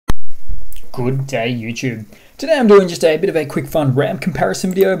Good day, YouTube. Today I'm doing just a bit of a quick fun RAM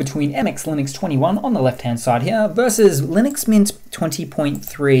comparison video between MX Linux 21 on the left hand side here versus Linux Mint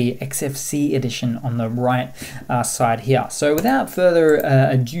 20.3 XFCE edition on the right side here. So without further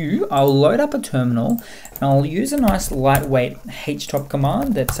ado, I'll load up a terminal and I'll use a nice lightweight htop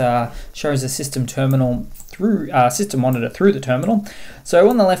command that shows a system terminal through system monitor through the terminal. So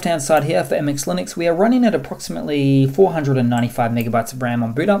on the left hand side here for MX Linux, we are running at approximately 495 megabytes of RAM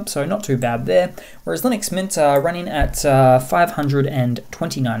on boot up, so not too bad there. Whereas Linux Mint running at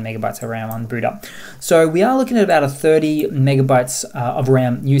 529 megabytes of RAM on boot up. So we are looking at about a 30 megabytes of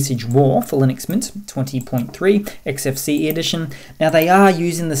RAM usage more for Linux Mint 20.3 XFCE edition. Now they are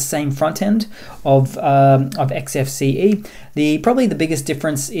using the same front end of XFCE. Probably the biggest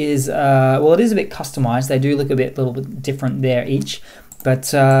difference is, well, it is a bit customized. They do look a little bit different there each. But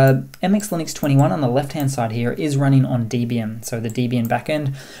MX Linux 21 on the left-hand side here is running on Debian, so the Debian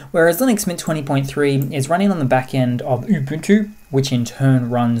backend, whereas Linux Mint 20.3 is running on the backend of Ubuntu, which in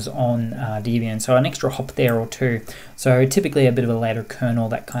turn runs on Debian, so an extra hop there or two. So typically a bit of a later kernel,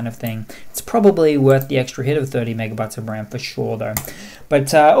 that kind of thing. It's probably worth the extra hit of 30 megabytes of RAM for sure though.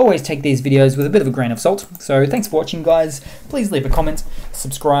 But always take these videos with a bit of a grain of salt. So thanks for watching, guys. Please leave a comment,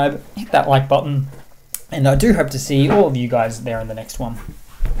 subscribe, hit that like button. And I do hope to see all of you guys there in the next one.